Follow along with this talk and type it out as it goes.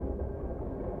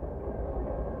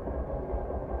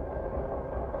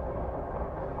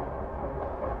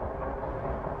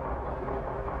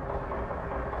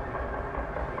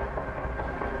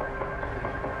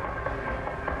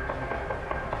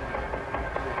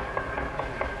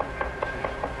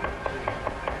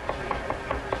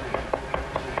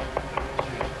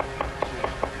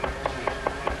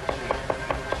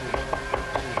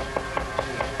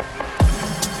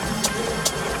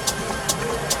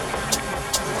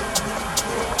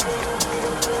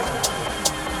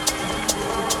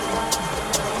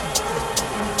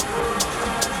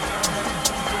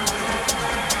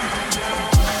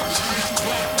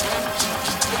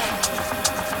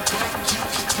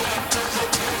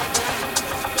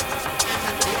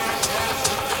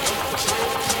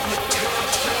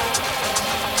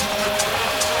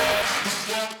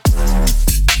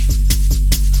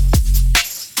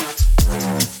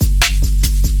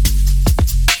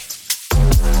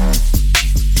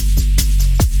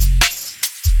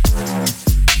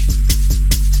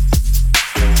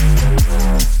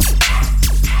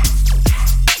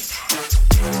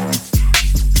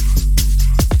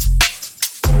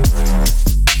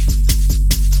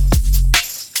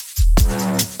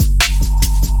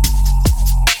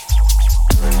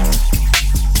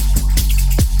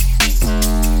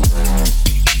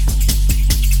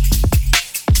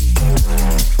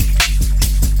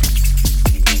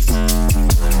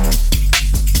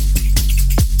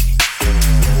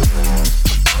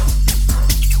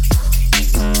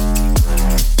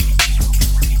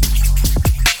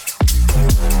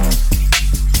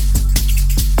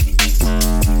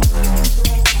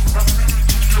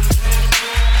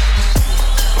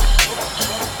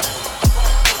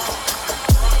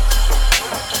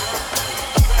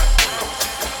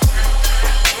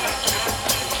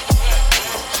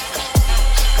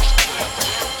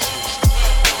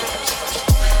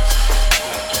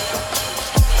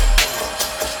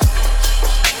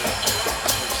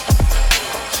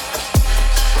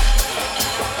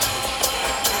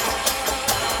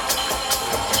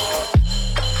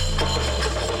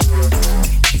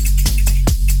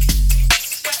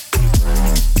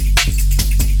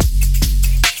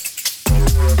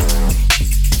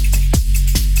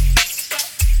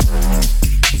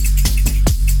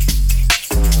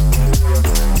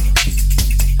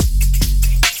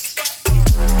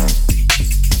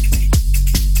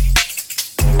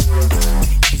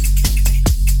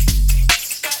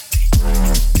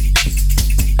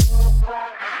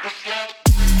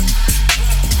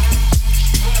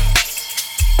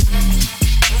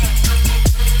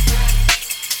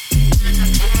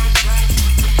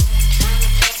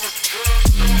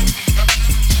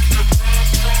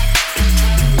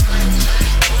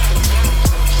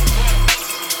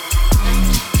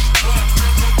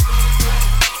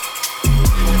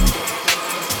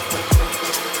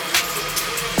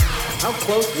How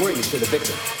close were you to the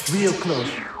victim? Real close.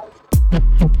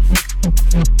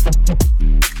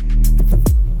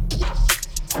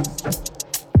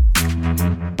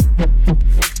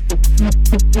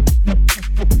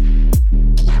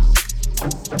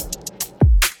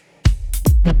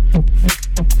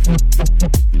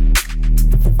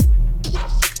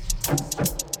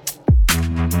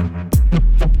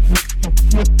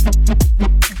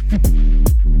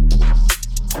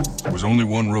 There was only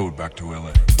one road back to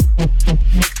LA.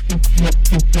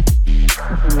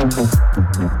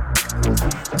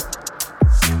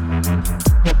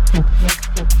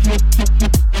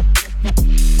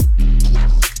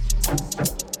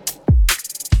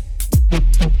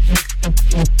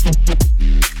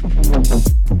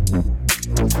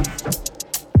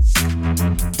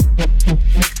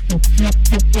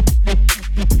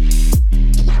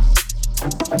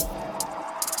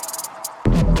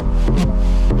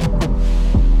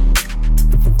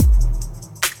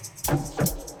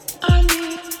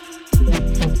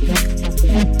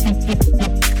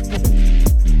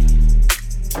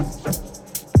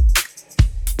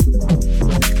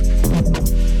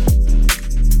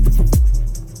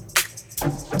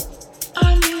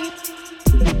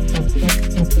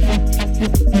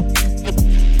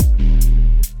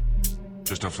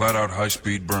 Just a flat-out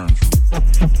high-speed burn.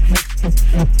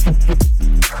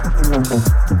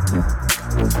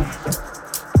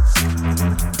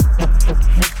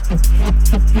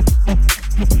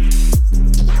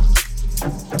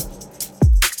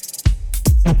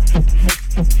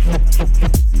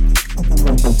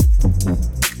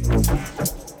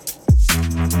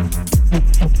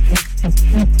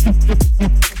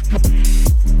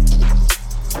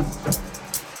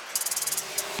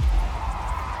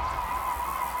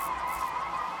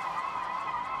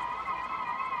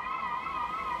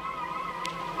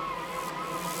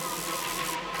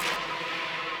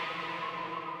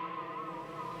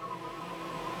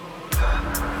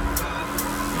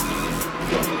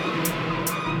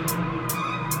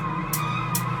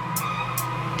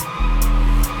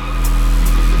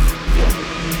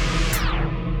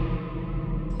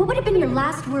 What would have been your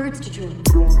last words to Dream?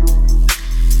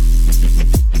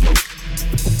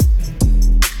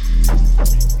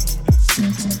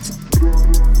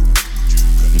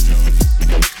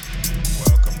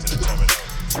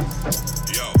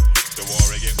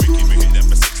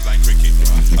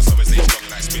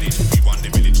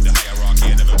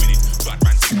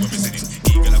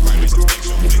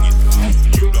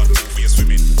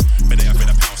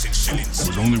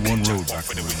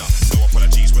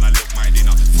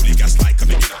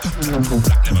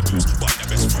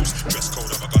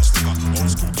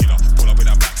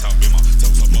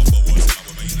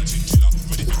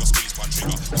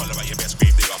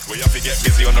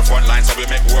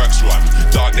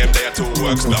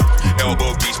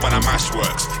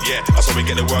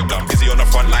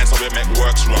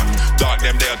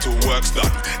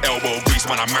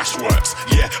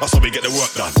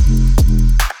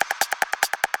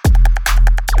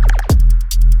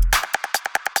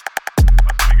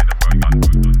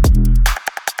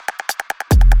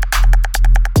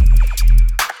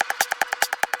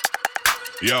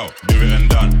 Yo, do it and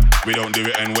done. We don't do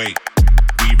it and wait.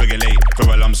 We regulate for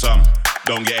a lump sum.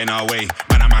 Don't get in our way.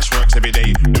 Man, I mash works every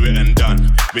day. Do it and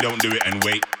done. We don't do it and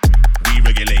wait. We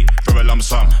regulate for a lump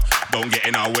sum. Don't get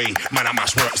in our way. Man, I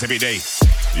mash works every day.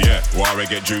 Yeah, war I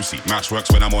get juicy. Mash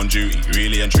works when I'm on duty.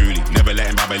 Really and truly. Never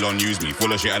letting Babylon use me.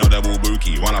 Full of shit, I know they're all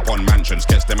bookie. One up on mansions.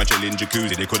 Catch them a chillin'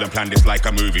 jacuzzi. They couldn't plan this like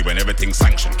a movie when everything's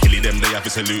sanctioned. Killing them, they have to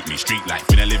salute me. Street life,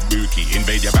 when I live bookie.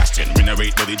 Invade your bastion.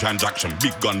 Renovate bloody transaction.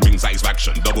 Big gun brings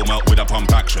satisfaction. Double melt with a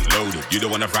pump action. Loaded, you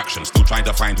don't want a fraction. Still trying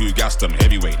to find who gassed them.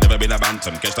 Heavyweight, never been a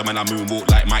bantam. Catch them in a moonwalk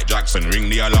like Mike Jackson. Ring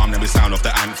the alarm, then we sound off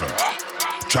the anthem.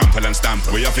 Trample and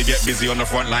stamp. We have to get busy on the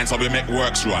front line so we make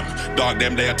works run. Dog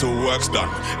them there till work's done.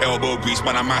 Elbow grease,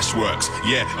 man, I mash works.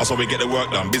 Yeah, that's how we get the work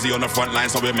done. Busy on the front line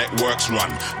so we make works run.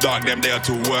 Dog them there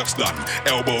till work's done.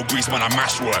 Elbow grease, man, I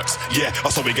mash works. Yeah,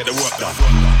 that's how we get the work done.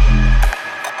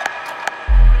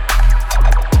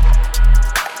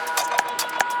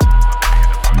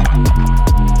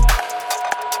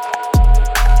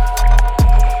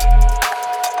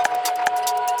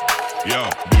 Yo,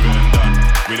 do it and done.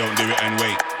 We don't do it and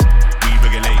wait. We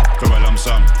regulate for a lump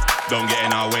sum. Don't get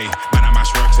in our way. Man, I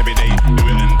mash works every day. Do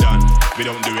it and done. We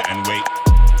don't do it and wait.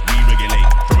 We regulate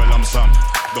for a lump sum.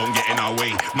 Don't get in our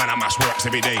way. Man, I mash works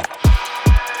every day.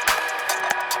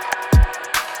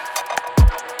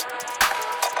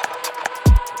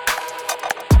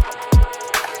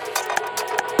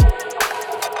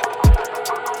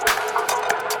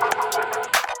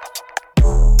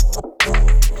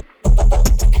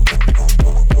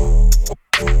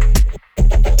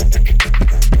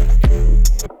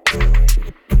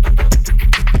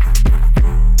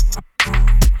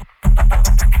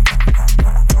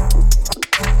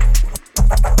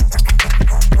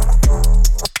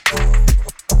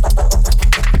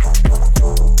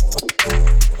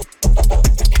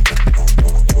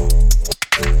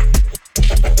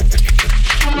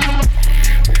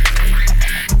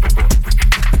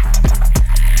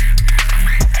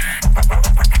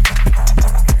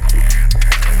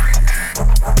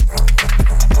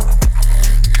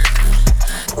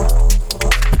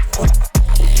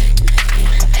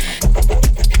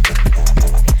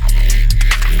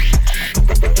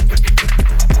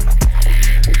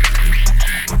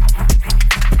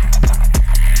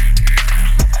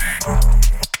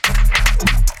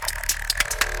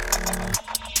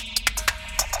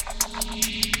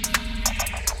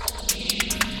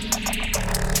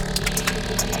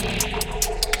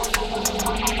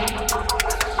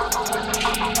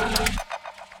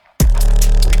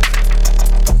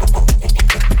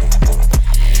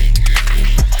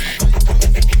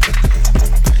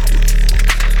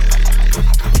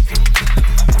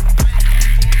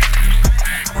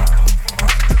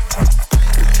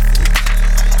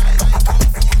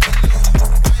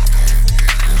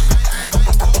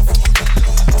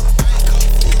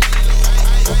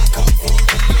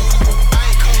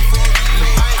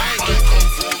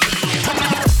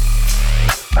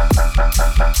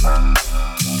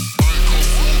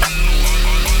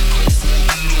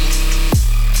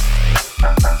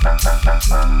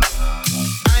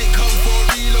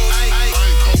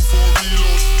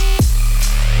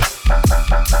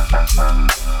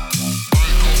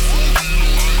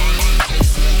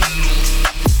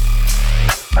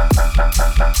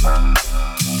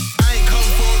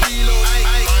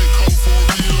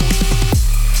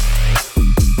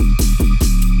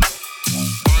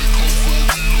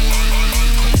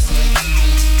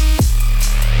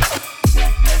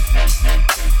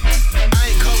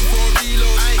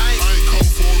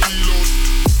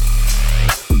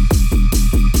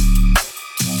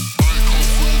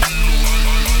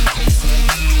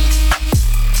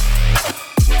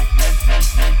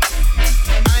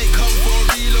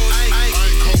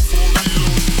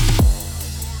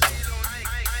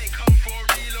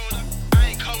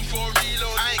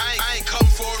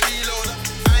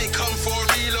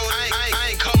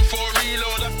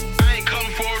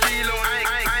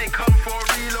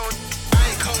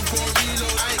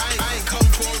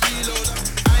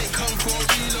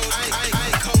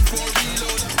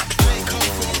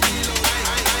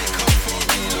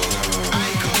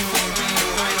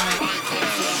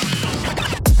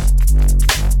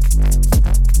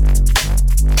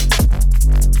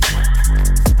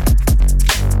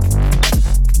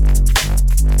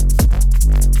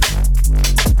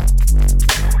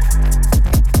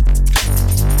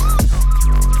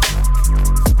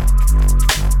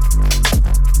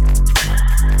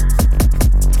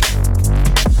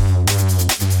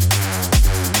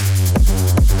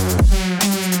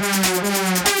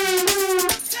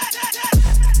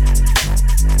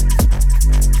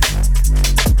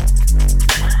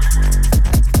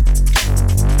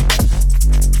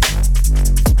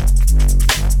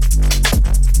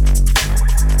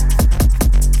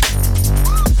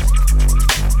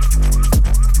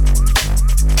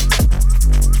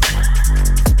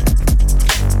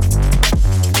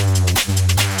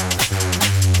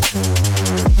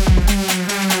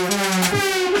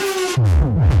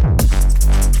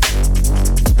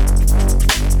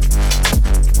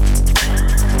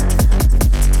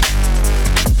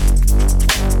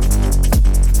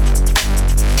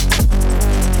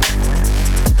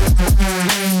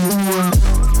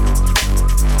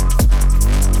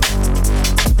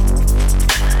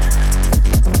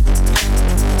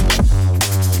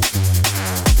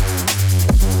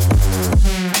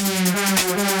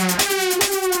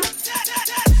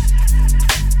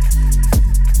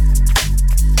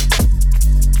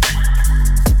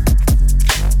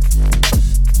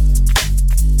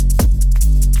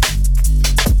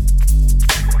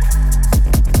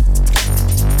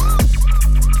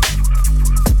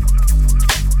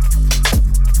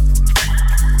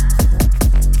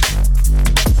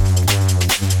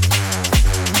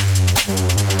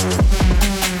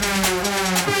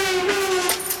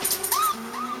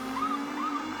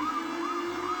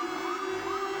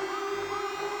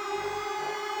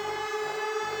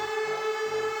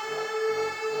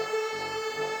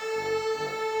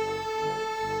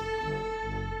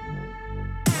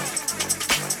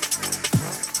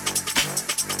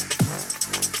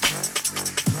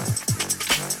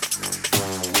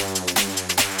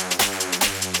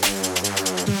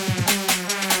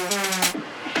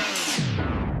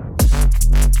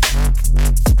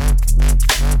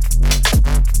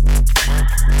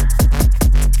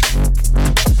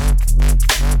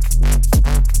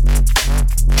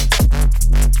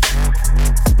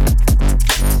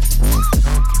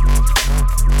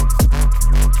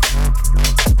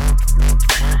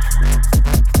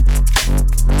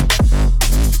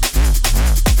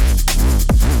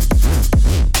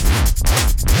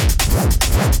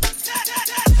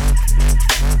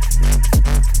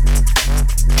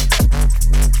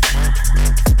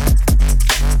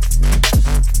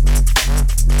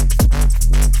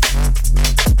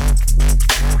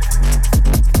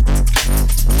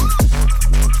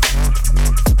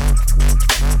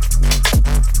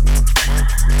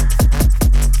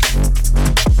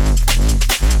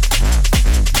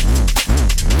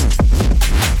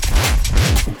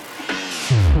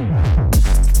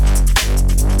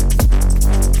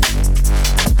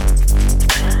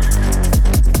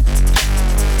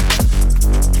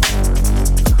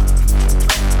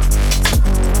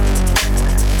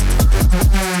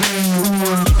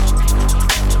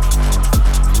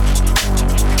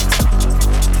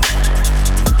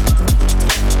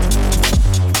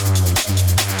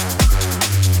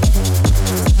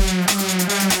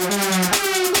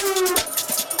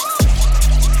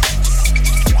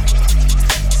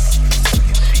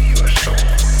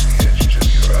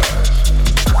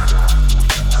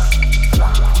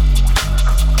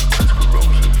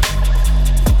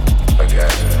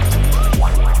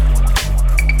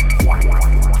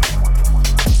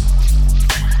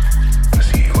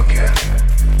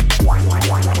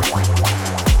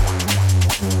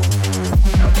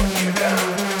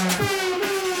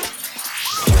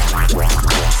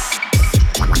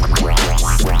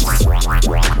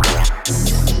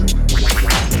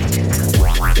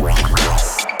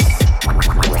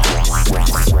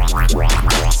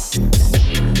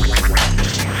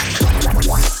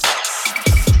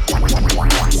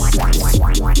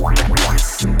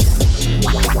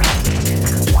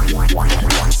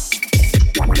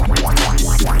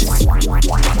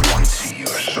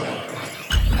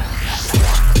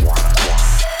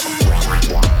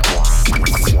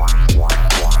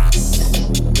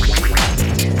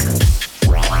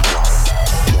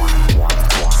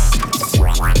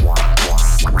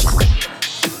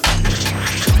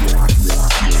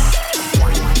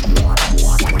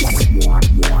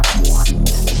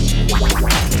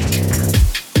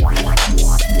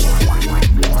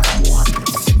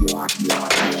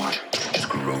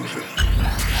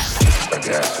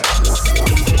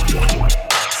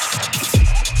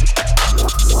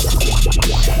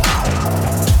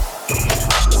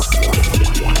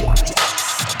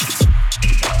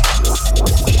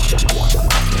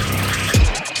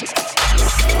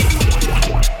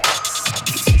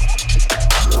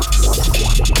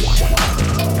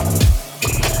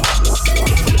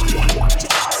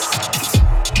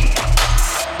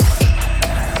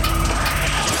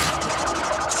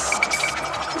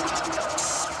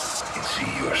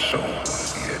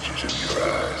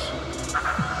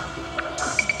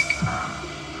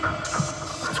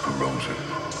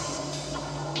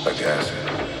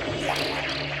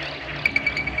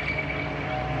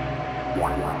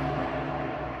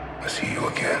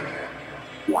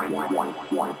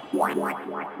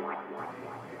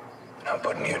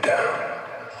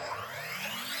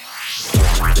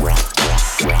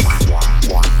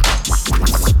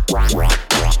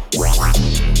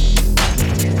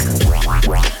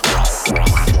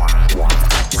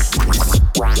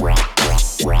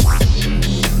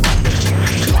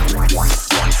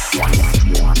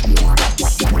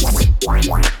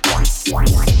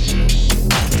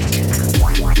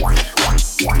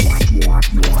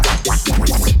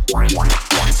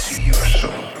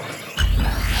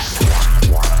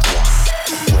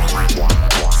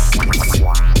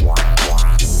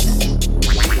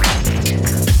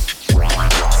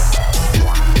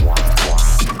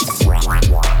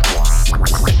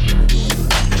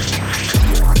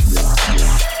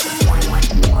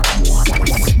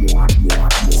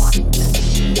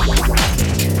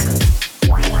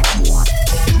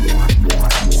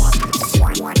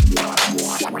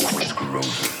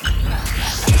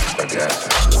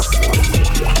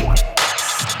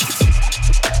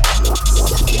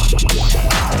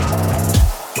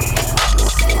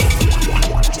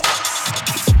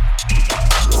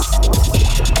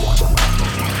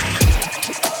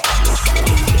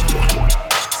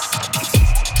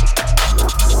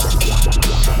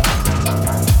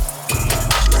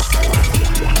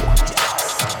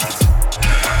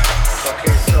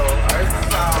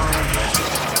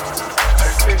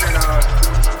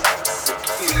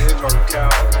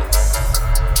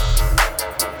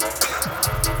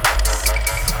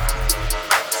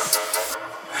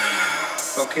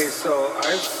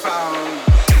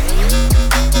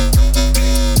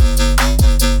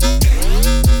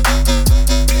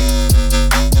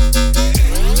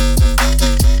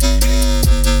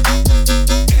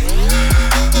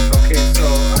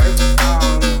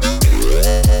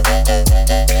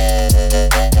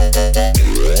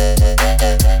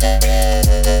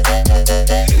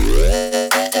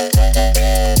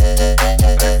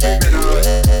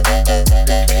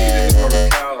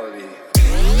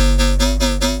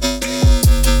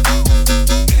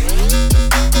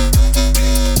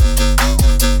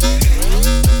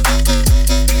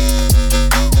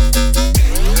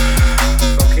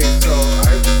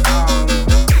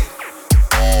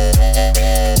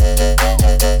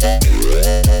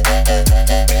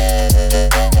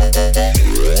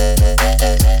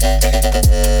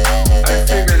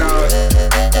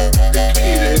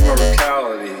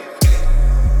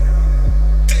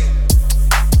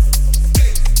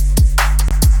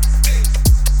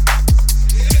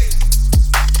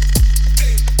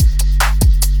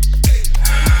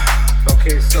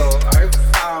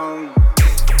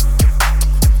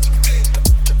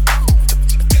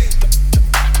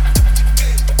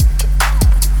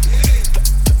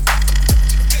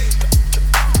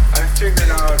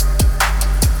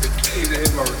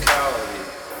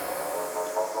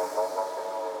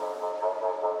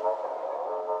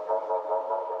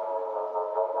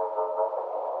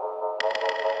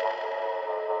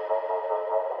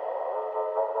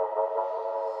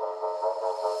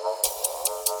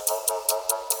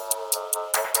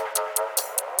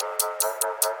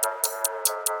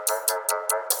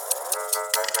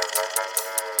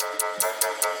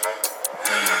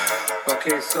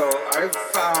 Okay, so I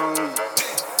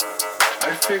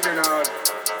figured out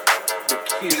the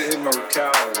key to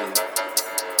immortality.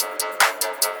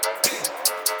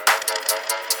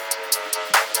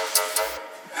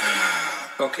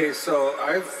 Okay, so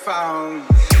I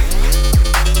found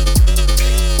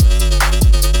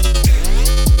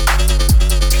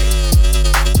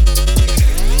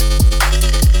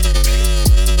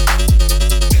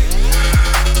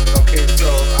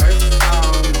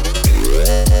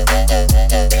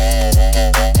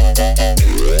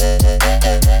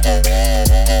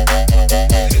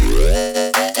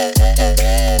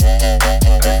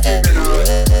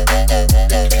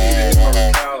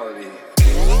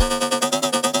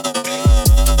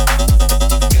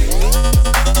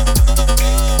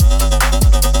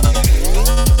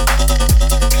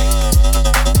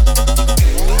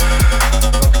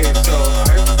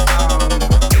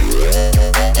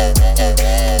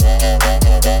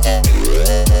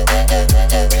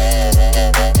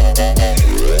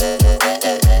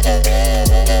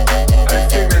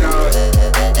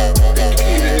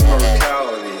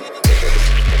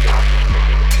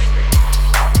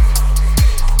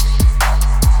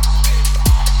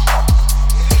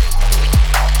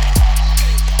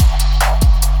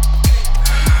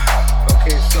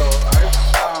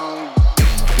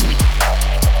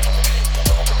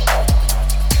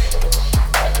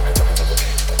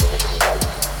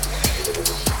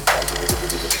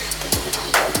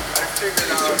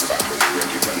screaming out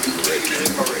the key to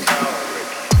immortality.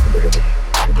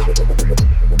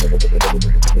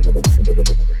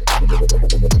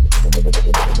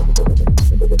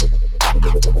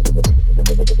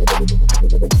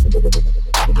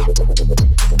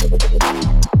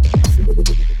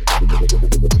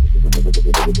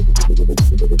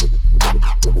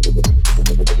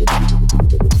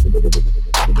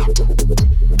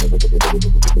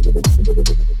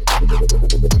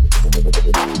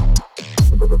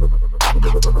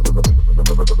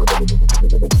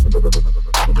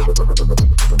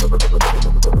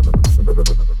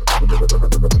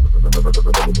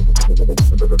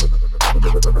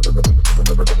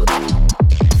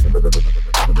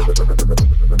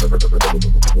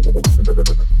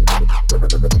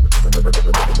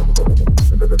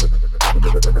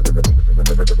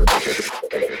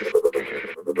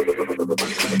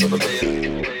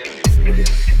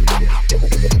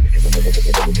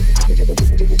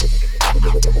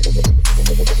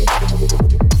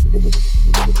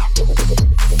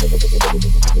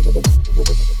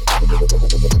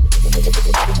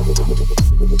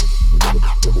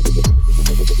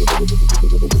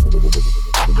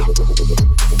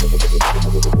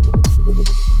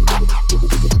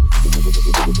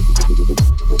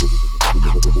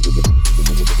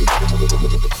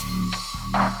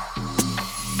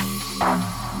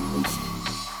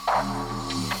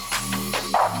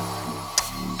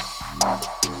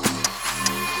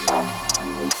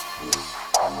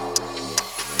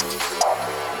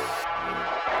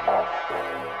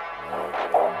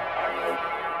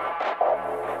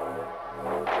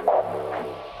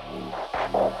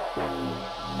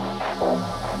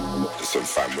 Listen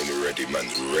fam, when you're ready, man,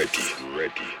 ready.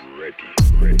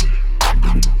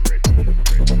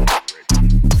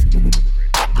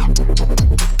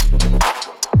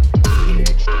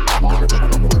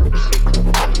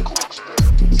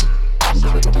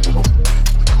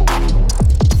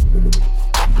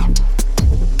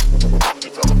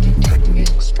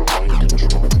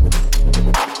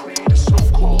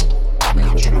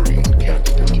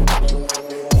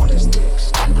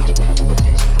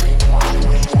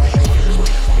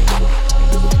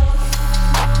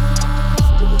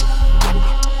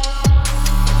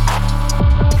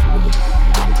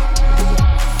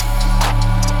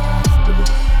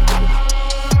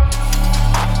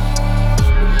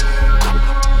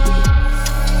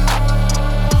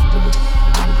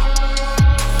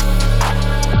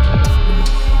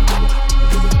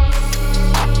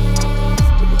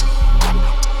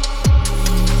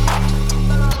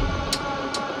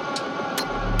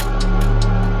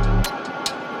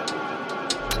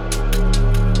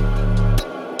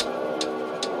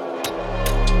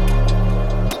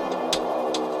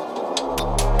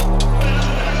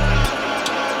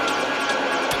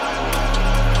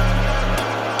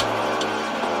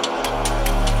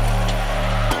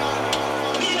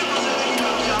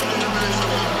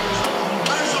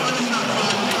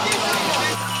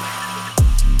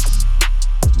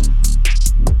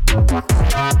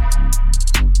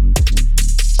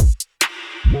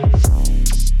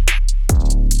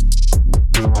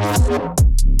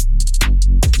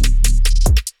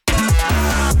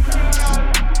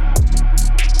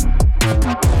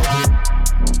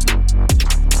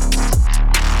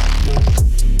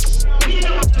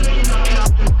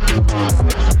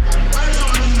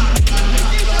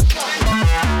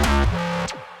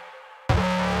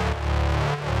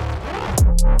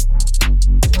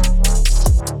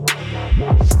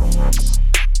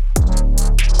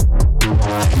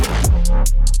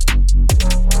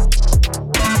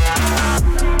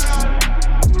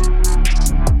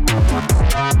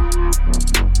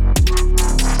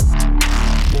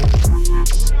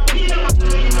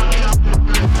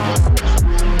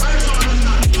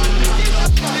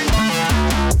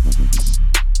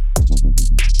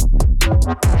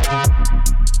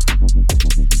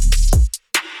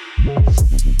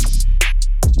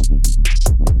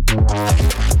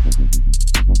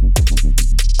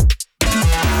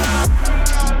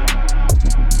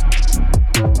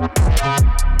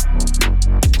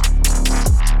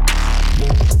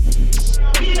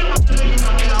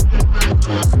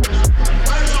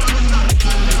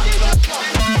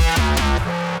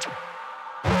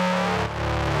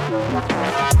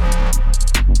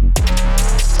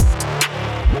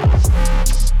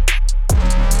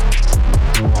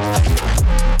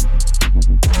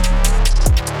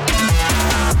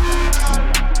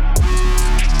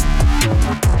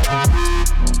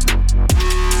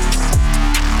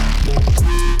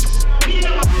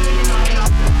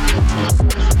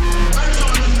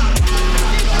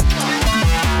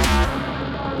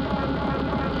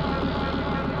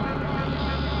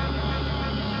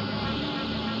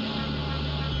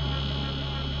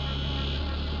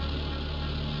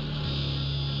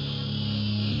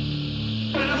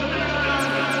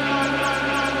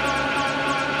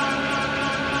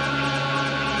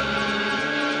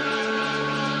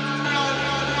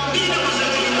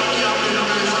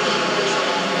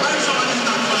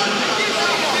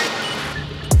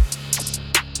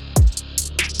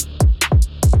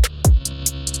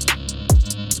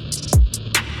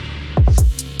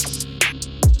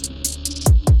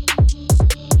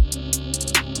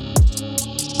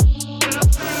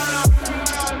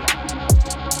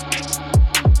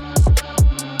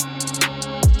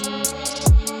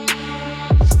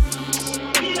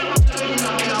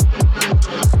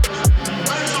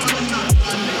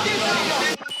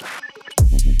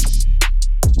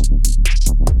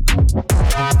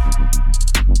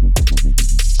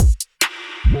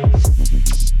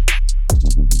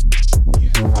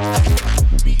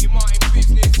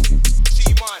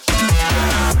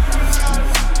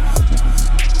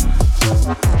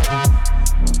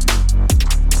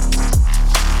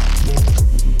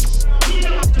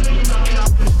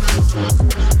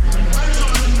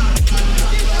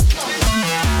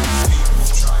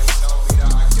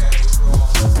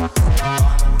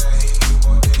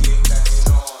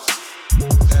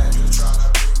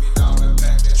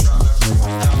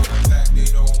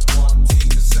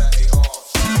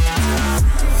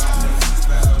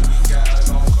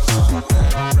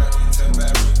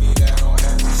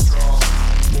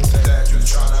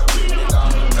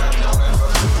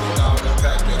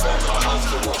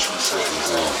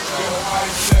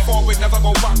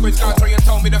 guys try and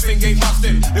tell me the thing ain't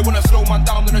mustard. They wanna slow man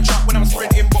down in the track when I'm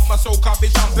sprinting, but my soul can't be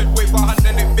tampered with. I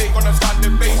handle it big on a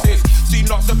standing basis. Seen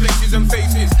lots of places and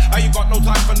faces. I ain't got no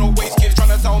time for no waste kids trying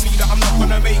to tell me that I'm not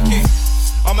gonna make it.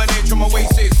 I'm an age from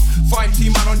Oasis. Find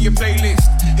T-Man on your playlist.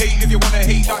 Hate if you wanna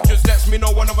hate, that just lets me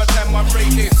know 1 over 10 man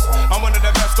rate this. I'm one of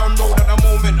the best on road at the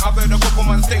moment. I've heard a couple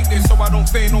man state this, so I don't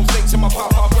fear no snakes in my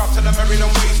path. I'll grab to the merry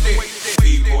and waste it.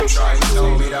 People try to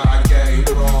tell me that I get it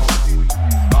wrong.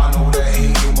 I know they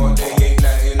hating, but they ain't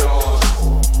letting on.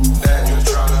 They're just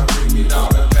trying to bring me down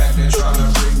the peg. They're trying to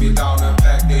bring me down the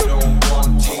peg. They don't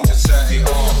want team to set it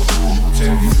off.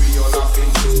 Till you real, I think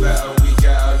it's better we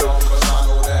get along. Cause I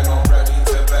know they're not ready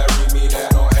to bury me.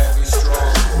 They're not heavy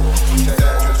strong.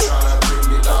 They're just trying to bring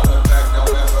me down the peg.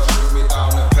 They'll never bring me down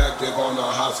the peg. They're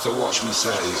gonna have to watch me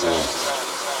set it off.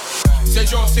 Says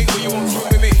you're single, you won't shoot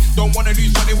with me. Don't wanna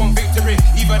lose, but they want victory.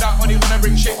 Either that or they wanna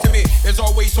bring shit to me. There's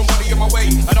always somebody in my way,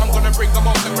 and I'm gonna bring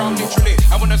them off the ground literally.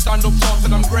 I wanna stand up tall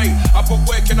till I'm great. I put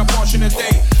work in a portion a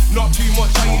day. Not too much,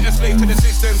 I ain't a slave to the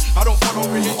system. I don't follow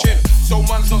religion, so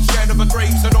man's not scared of a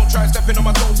grave. So don't try stepping on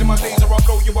my toes in my days, or I'll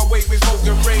blow you away with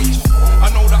vulgar rage. I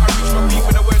know that I reach my peak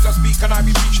with the words I speak, and I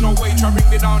be reached no way. Try bring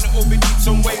me down, it'll be deep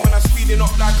some way. When I'm speeding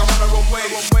up like I'm on the wrong way.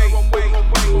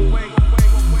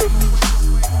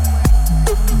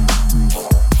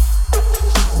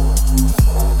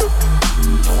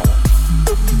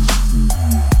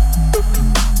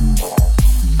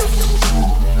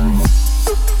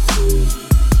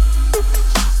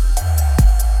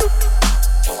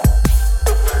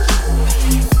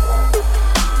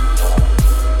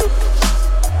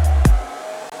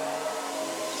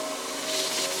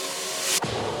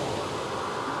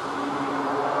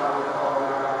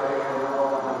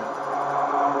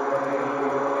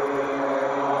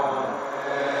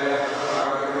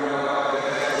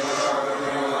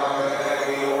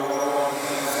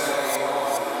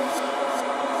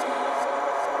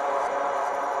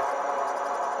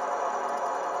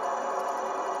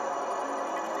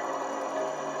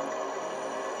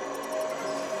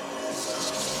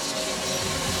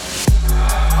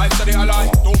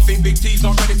 Big T's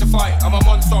not ready to fight. I'm a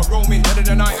monster roaming dead of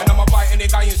the night, and I'm a bite any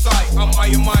guy in sight. I'm high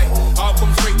in mind, I'll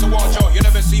come straight to watch you. You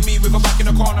never see me with a back in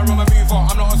the corner. I'm a mover,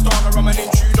 I'm not a starter, I'm an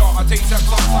intruder. I take steps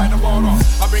outside the border.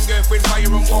 I bring earth with fire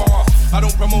and water. I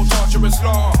don't promote torture and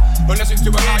slaughter, unless it's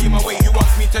too high in my way. You want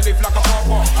me to live like a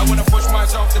pauper. I wanna push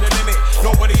myself to the limit.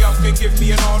 Nobody else can give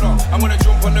me an order. I'm gonna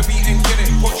jump on the beat and get it.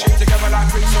 Push it together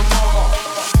like bricks and mortar.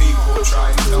 People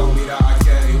try to tell me that I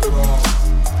get it wrong.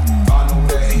 I know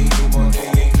they hating, but they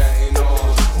ain't letting on.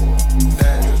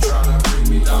 They're just trying to bring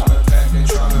me down the peg. They're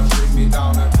trying to bring me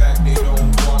down the peg. They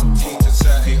don't want team to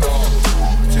set it off.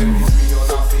 Till it's real,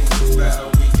 I think it's better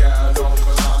we get along.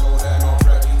 Cause I know they're not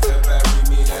ready to bury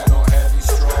me. They're not heavy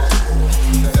strong.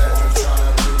 They're just trying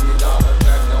to bring me down the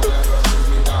peg.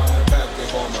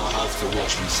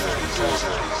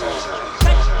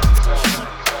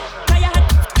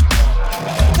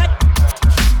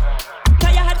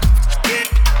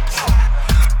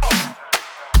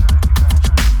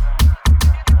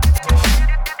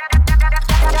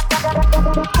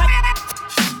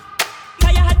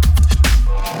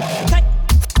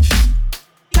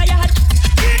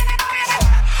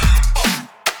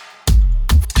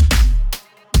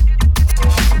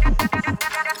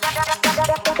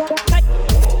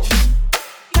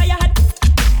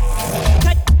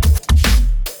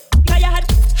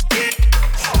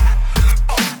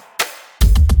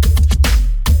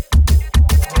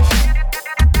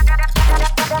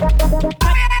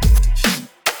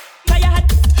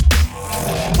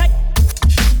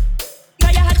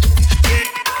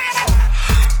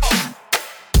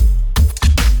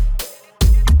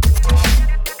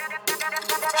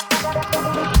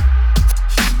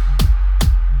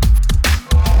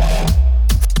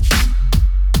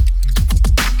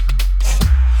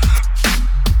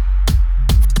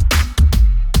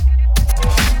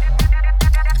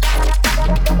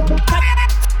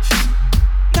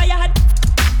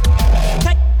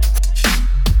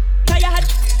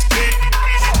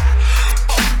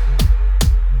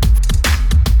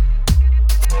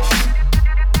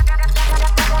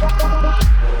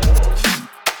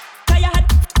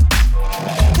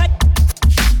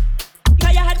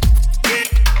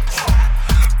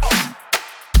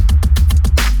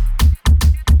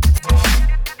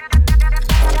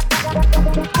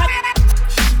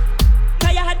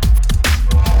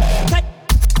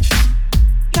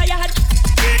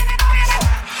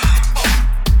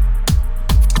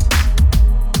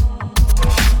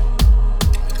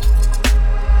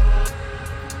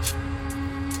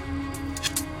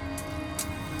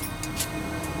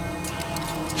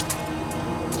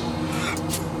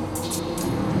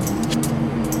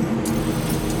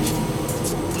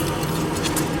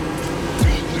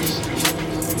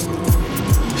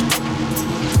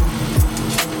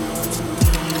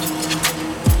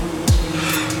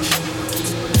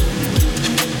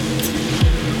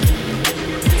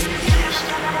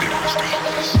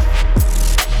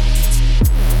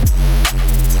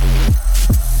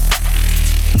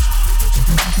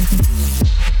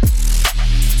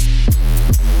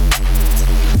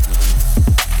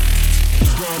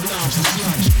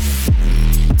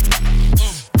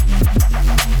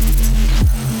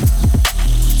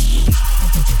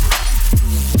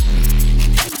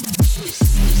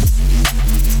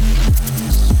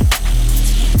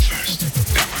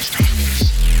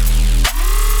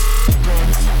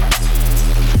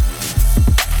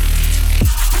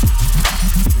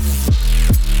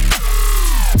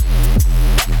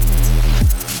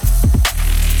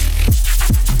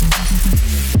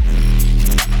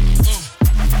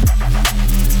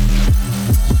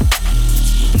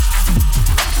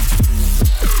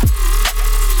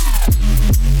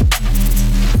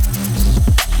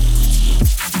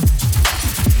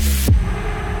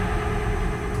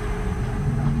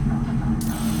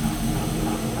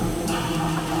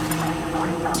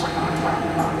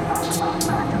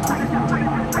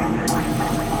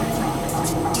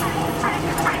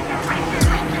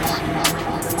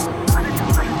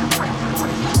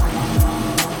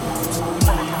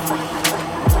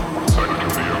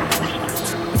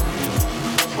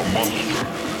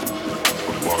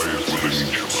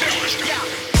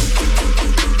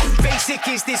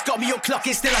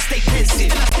 Clocking still I stay pensive.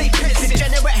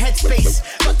 Degenerate headspace,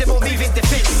 got them all moving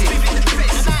defensive.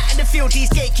 I'm out in the field, these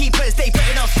gatekeepers, they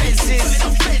putting up fences.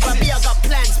 But me, I got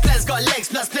plans got legs,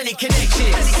 plus plenty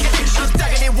connections. I'm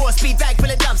stuck in war speed bag full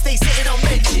of dumps, they sitting on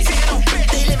benches.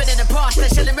 They living in the past, they're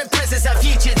chilling with presents and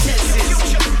future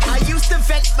tenses. I used to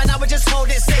vent, man, I would just hold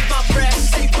it, save my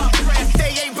breath.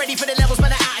 They ain't ready for the levels, man,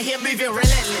 they're out here moving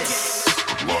relentless.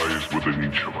 Lies within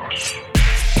each of us.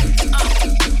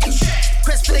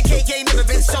 Quest for the cake ain't never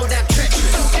been so damn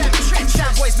treacherous.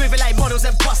 Sham boys moving like models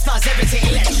and busters, everything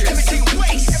electric. Everything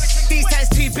waste. These times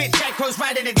 2-bit Jack Bros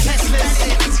riding in Teslas.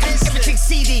 Everything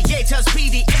CD, yeah, turns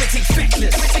speedy, everything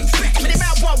feckless. But the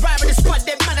amount one ride with the squad,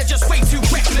 them man are just way too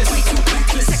reckless.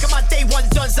 The second my day one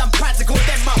done, I'm practical,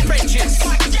 then my friendships.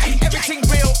 Everything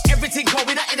real, everything cold,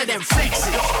 we're not into them flexes.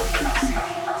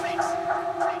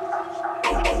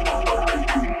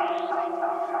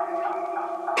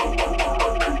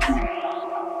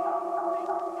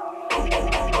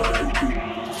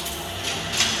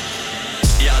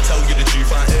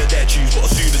 But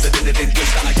as soon as I did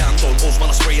wish that I can't on us when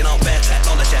I'm spraying out bare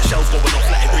technology. Shells going off,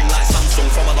 let it ring like Samsung.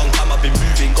 From a long time I've been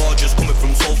moving, gorgeous, coming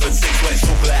from Salford, 6 West,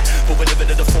 Sublet. But we're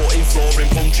living in the 14th floor in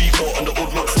Plum Tree Court and the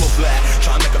hood looks lovely.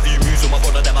 Try and make a few moves with my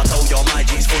brother, them I tell you my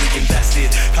G's fully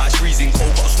invested. Catch freezing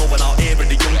cold, got a snowing out here and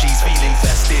the young G's feeling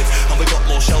festive. And we got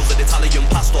more shells than Italian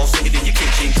pastor sitting in your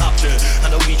kitchen cabinet.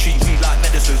 And we treat weed like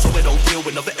medicine, so we don't deal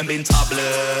with no vitamin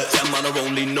tablet. Them man are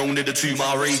only known to the two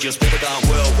mile radius, but we down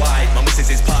worldwide. My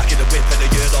missus is parking the whip and the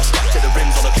year off back to the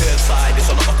rims on the curbside. It's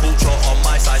another culture on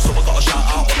my side, so I got a shout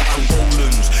out on the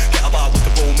Angolans. Get about with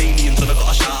the Romanians and I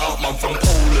got a shout out man from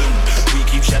Poland. We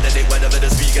keep shedding it whenever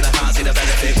they're speaking, I can't see the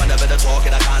benefit. Whenever they're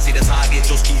talking, I can't see the target.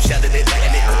 Just keep shedding it,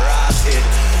 letting it rotted.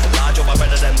 Large on my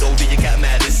brother, them though, do you get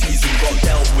mad? This season got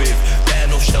dealt with. Bare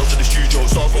enough shells in the studio,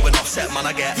 so I'm going offset, man,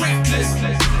 I get reckless.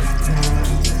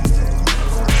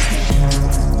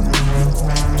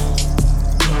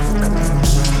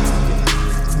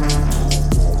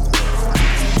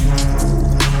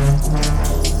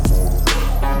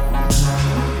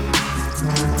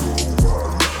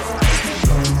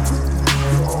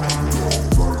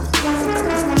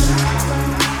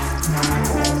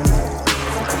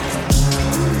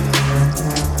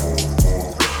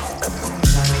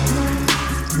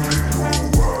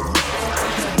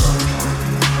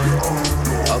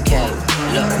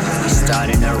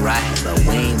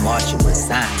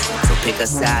 Pick a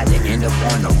side and end up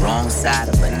on the wrong side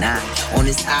of a nine. On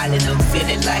this island, I'm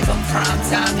feeling like I'm prime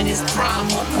time and it's prime.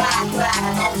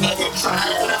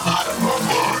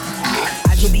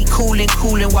 I could be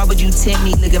coolin', why would you tempt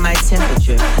me? Look at my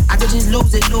temperature. I could just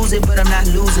lose it, but I'm not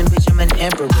losing, bitch, I'm an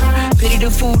emperor. Pity the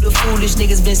fool, the foolish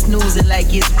niggas been snoozing like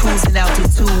it's cruising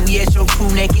altitude. We at your crew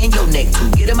neck and your neck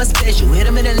too. Get him a special, hit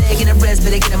him in the leg and the breast,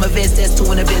 better get him a vest, that's two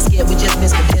in the best, yeah, we just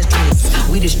missed pedestrians.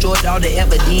 We destroyed all the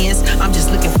evidence, I'm just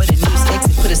looking for the news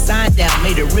exit. Put a sign down,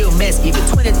 made a real mess, give it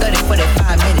 20, 30,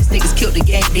 45 minutes. Niggas killed the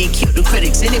game, then killed the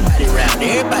critics. Anybody around,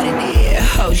 everybody there.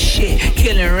 Oh shit,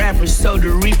 killing rappers, so the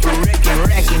reaper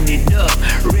racking it up.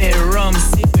 Red rum,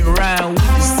 sipping round with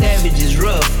the savages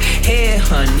rough. Hey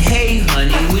honey,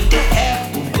 with the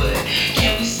apple butt.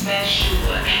 Can we smash you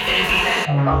up? It'll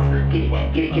be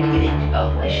like, get it,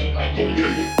 oh shit, get it, get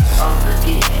it, oh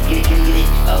shit, get it,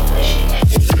 oh shit,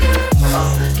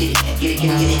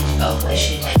 oh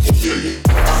shit.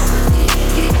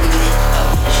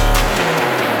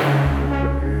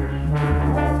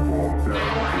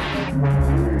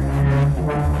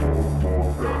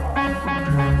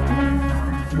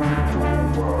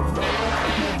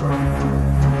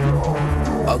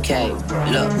 Okay,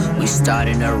 look, we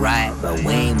starting to riot, but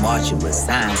we ain't marching with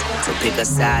signs. So pick a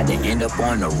side to end up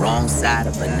on the wrong side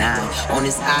of a nine. On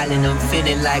this island, I'm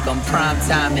feeling like I'm prime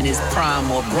time in this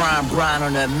prime, or Brian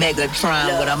on a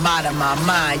Megatron. But I'm out of my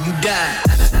mind, you die.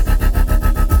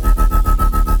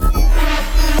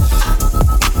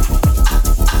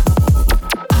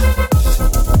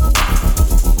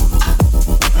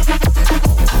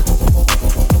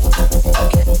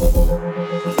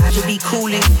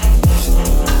 Cooling.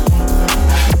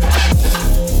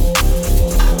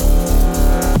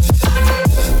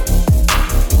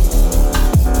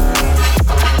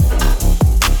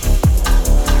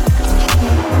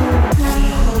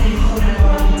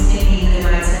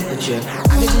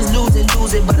 I could just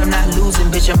lose it, but I'm not losing,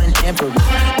 bitch, I'm an emperor.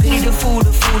 Pity the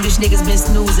foolish niggas been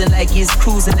snoozing like it's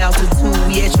cruising altitude.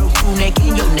 We at your crew neck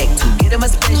and your neck too. Get him a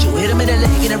special, hit him in the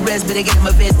leg and the rest, but they get him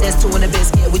a vest, that's two in the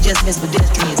best. Yeah, we just miss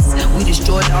pedestrians. We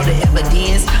destroyed all the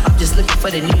evidence. I'm just looking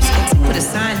for the news. Put a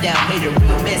sign down, made a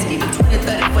real mess. Give it 20,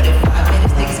 30, 45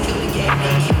 minutes. Niggas kill the game,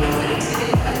 they kill it.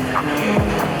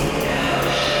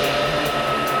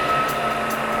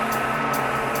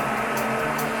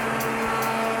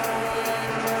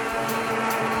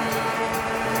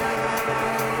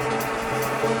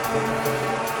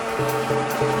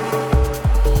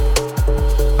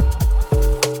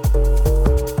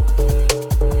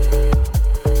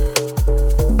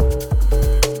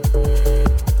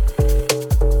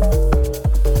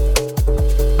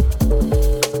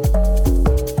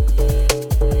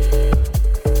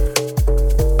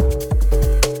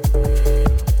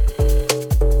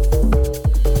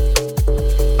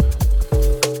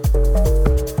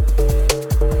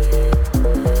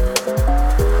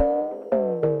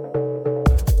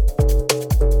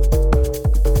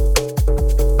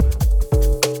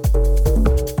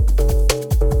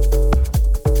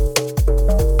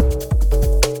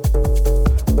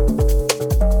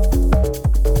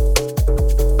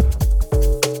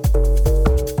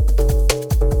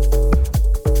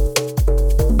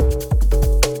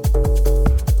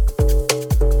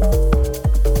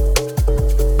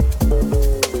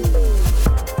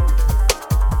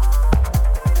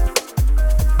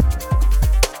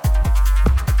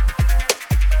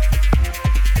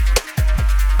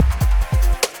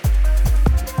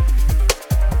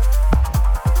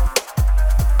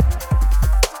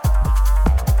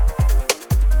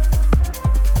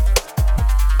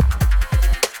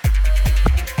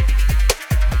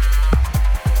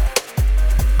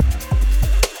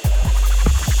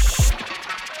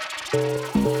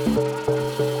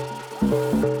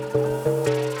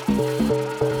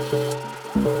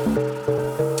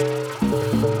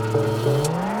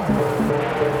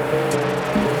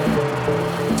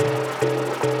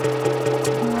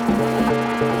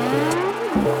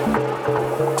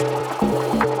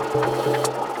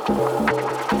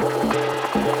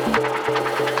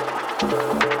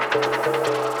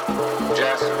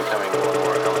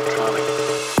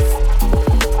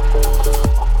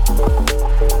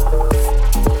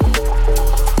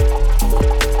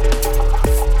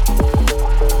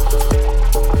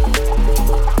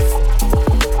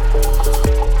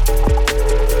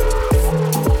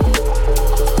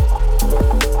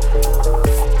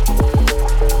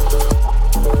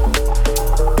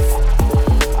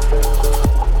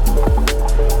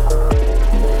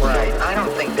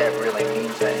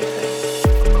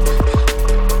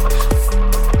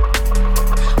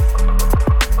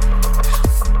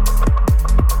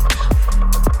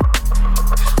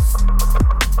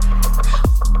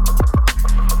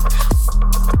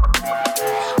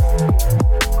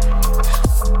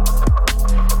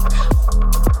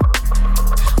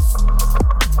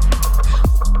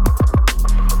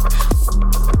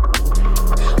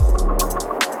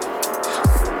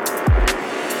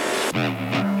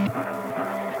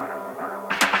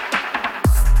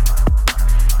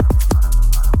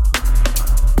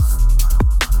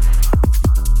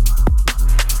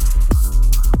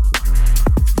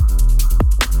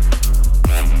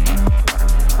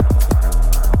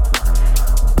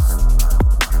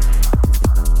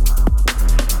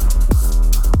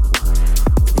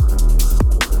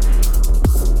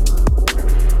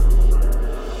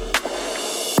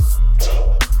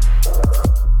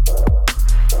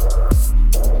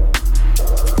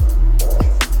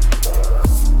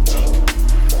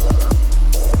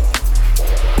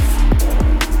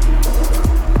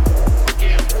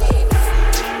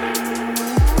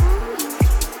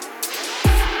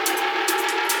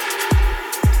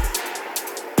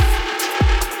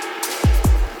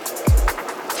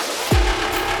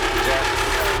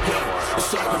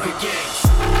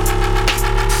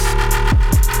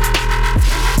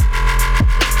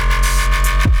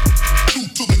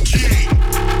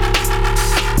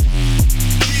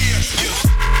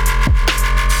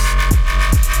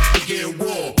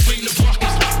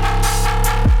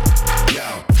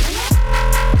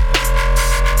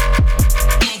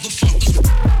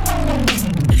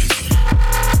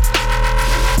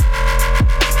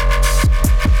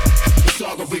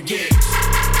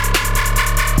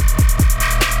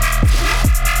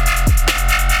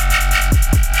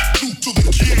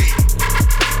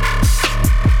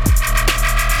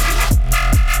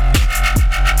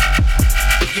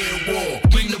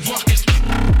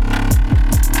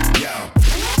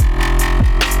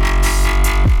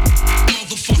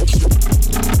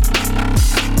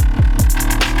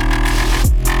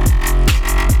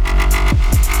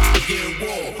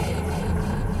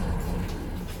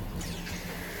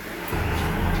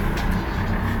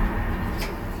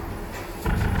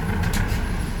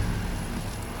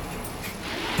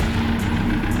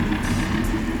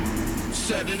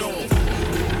 set it off.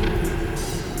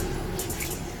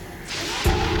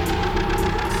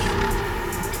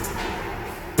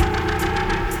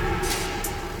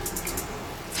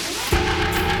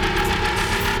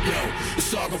 The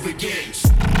saga begins.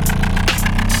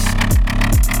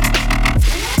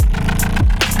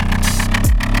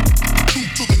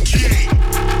 To the king.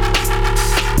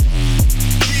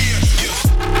 Yeah.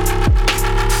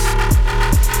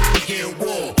 Begin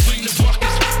war. Clean the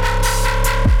buckets.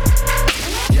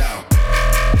 Yeah.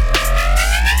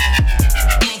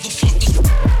 Motherfuckers.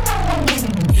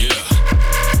 Yeah.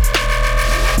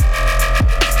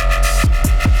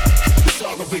 The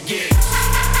saga begins.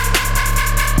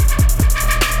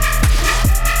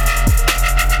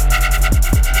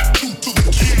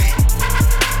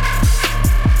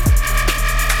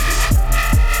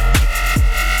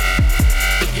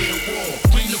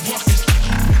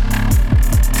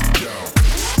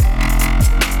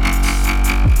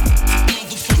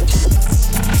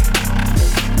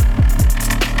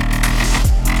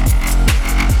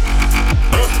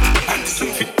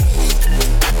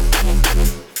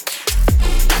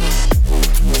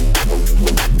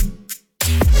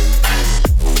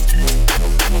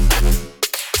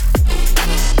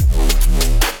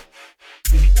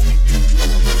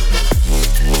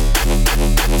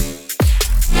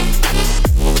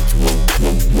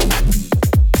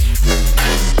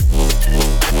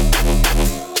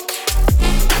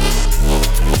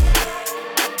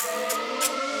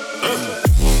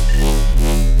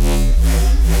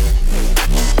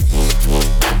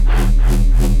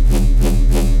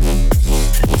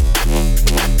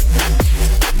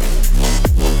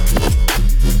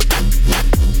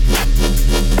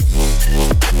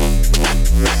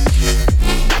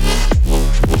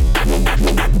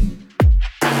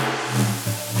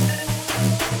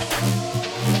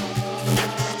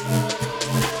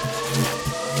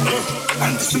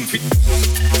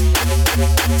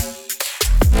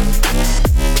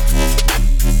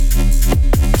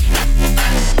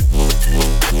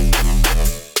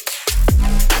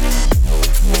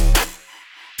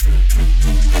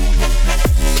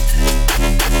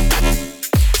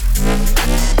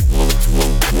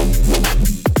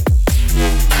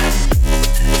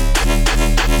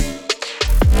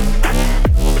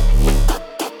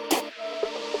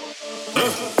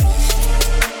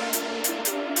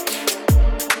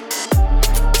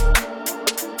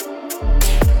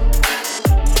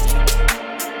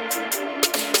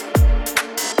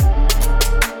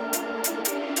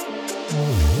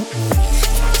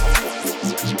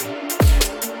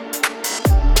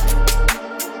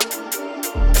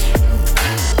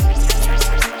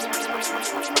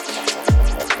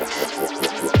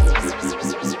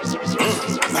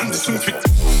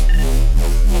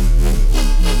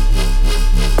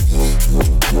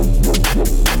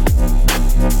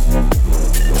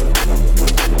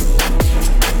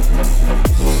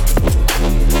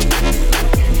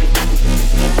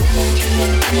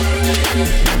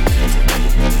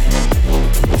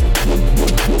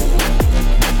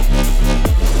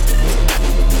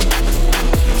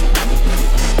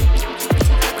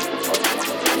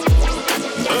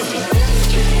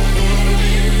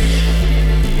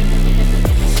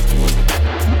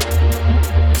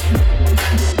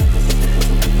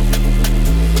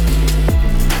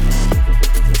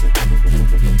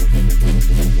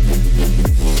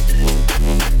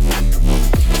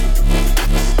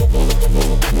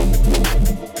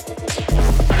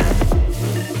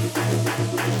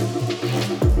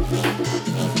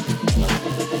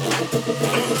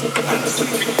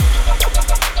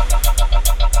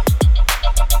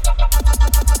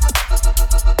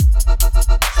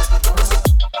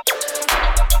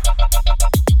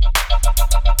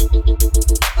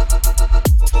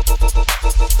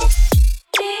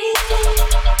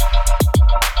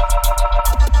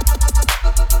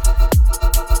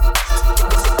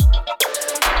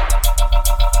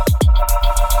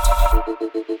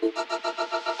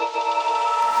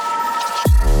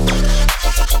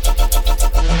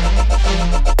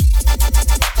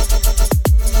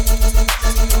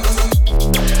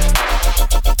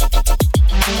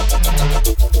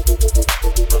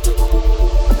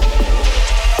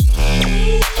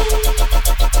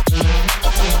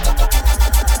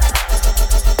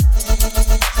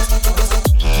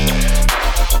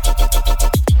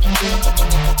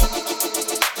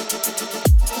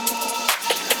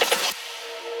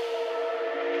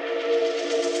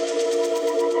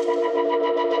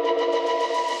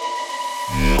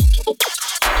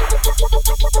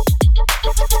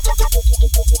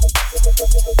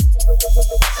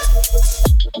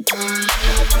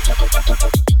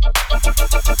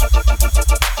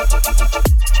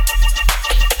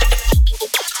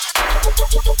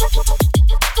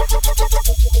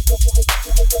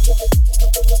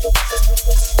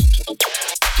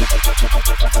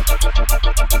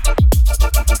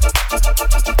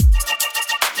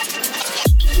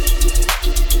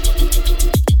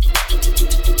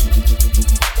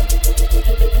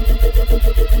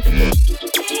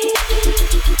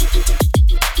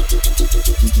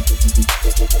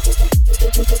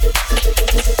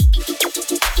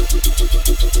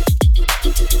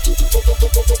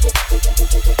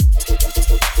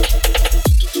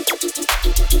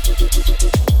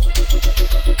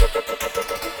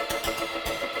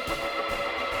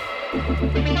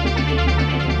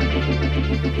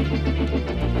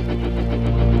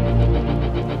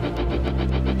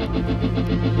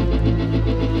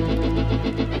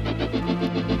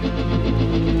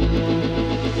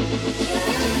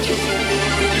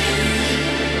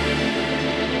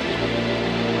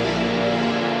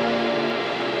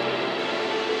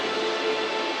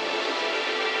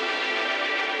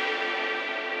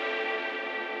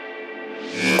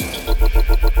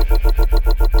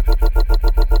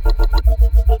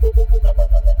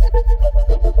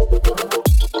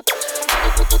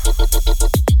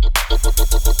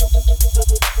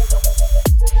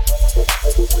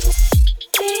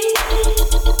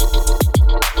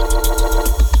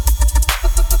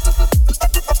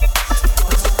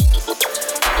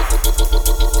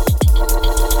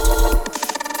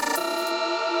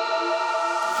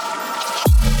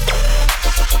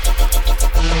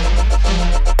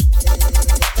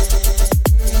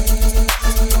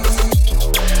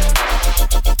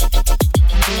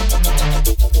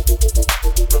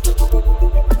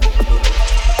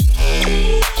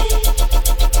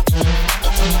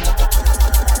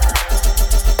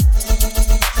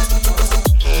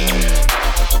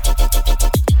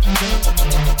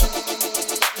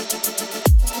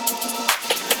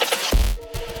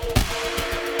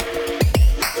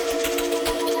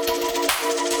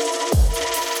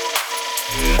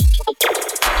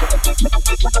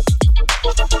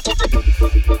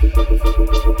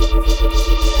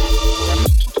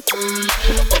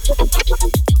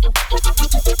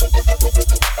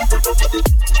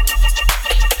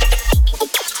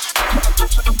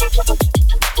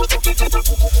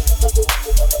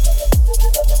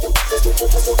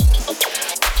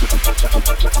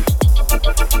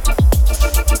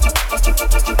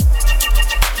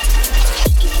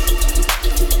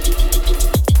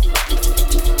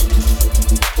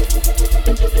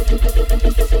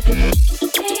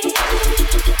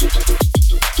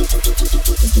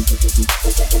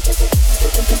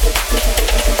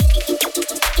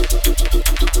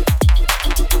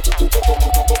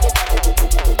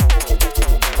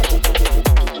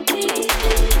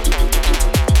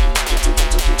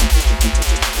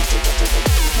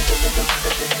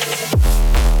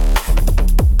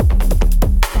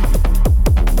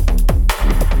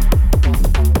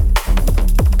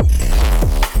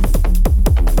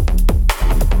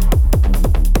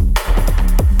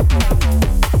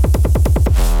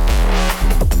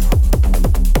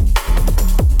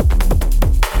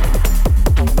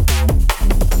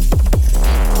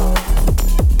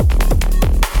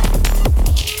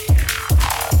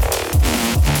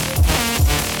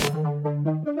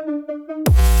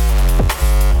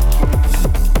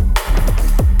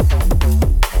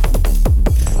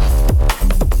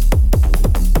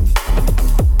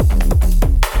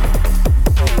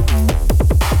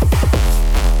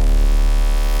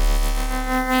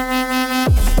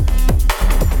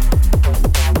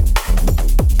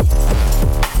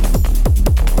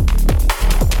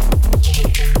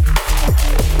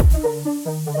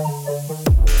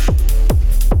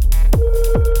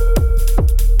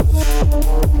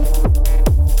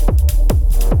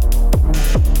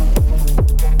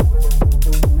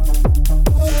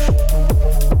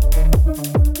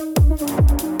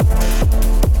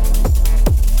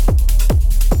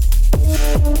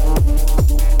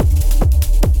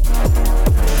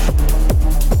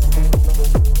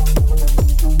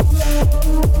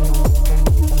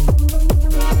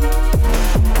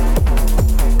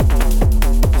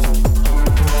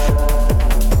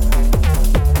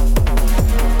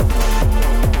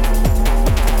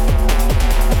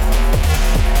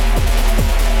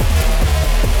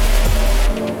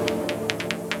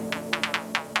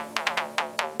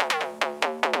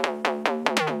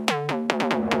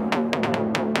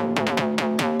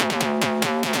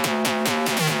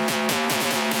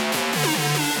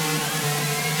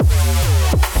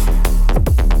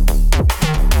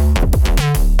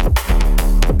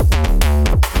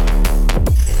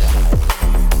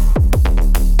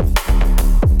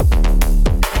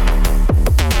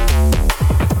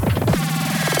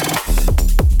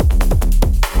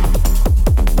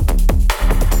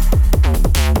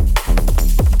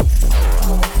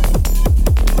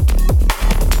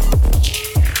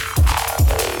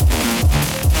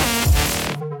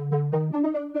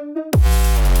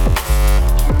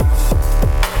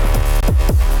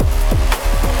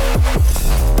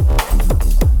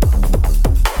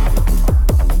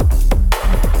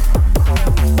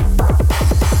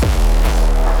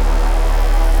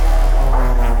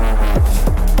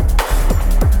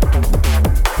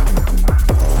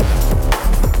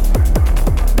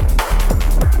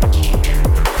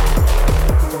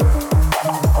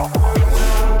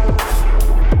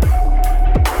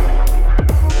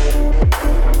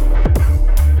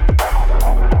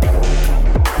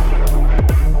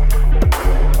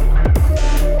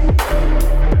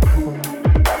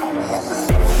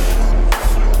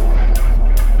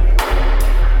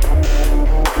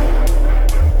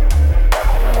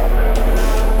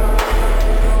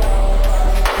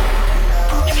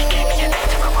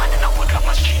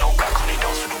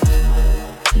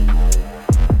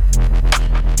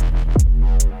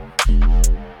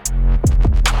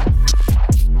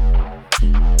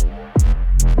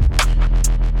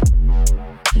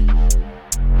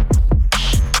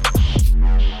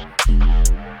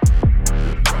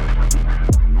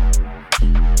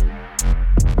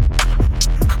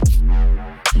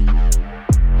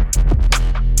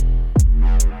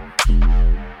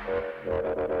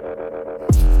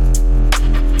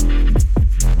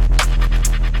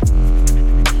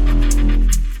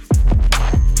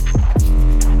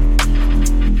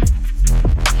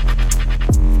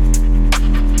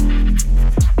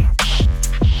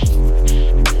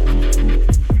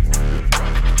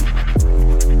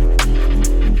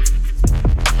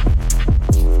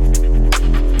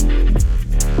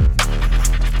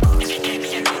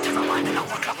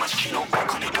 Got my chino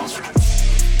back on the dance floor.